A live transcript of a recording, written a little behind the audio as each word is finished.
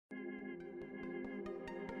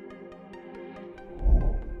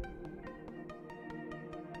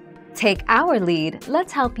Take our lead,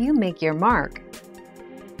 let's help you make your mark.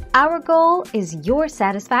 Our goal is your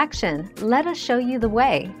satisfaction. Let us show you the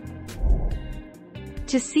way.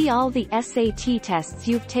 To see all the SAT tests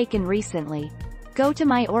you've taken recently, go to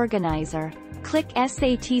My Organizer. Click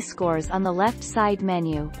SAT Scores on the left side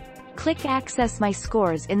menu. Click Access My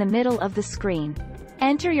Scores in the middle of the screen.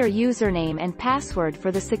 Enter your username and password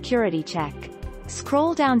for the security check.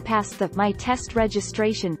 Scroll down past the My Test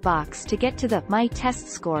Registration box to get to the My Test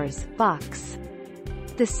Scores box.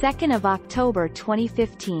 The 2nd of October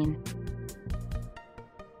 2015.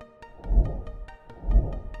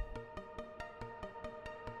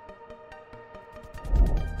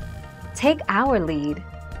 Take our lead.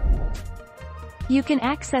 You can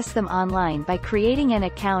access them online by creating an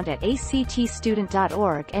account at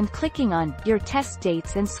actstudent.org and clicking on Your Test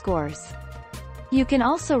Dates and Scores. You can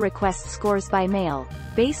also request scores by mail,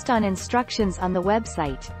 based on instructions on the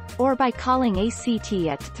website, or by calling ACT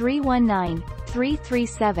at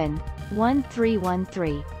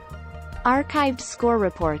 319-337-1313. Archived score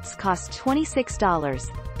reports cost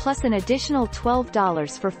 $26, plus an additional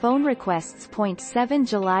 $12 for phone requests. 7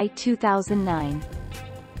 July 2009.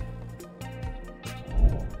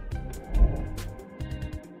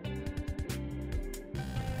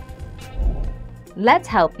 Let's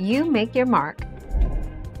help you make your mark.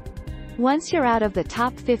 Once you're out of the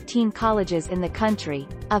top 15 colleges in the country,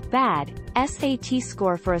 a bad SAT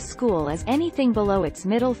score for a school is anything below its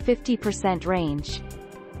middle 50% range.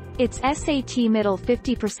 Its SAT middle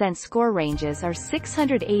 50% score ranges are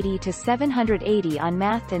 680 to 780 on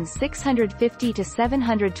math and 650 to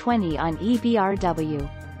 720 on EBRW.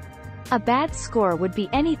 A bad score would be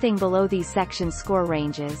anything below these section score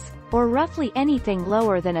ranges, or roughly anything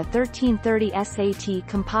lower than a 1330 SAT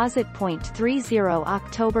Composite. 30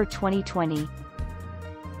 October 2020.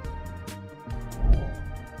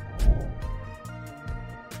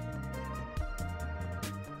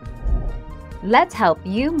 Let's help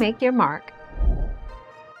you make your mark.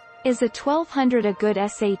 Is a 1200 a good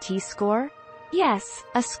SAT score? Yes,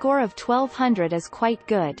 a score of 1200 is quite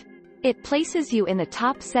good. It places you in the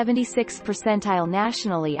top 76th percentile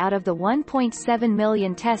nationally out of the 1.7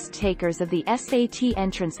 million test takers of the SAT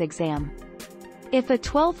entrance exam. If a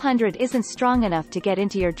 1200 isn't strong enough to get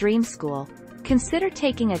into your dream school, consider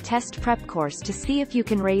taking a test prep course to see if you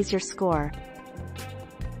can raise your score.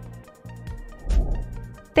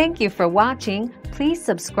 Thank you for watching. Please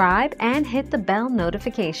subscribe and hit the bell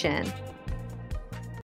notification.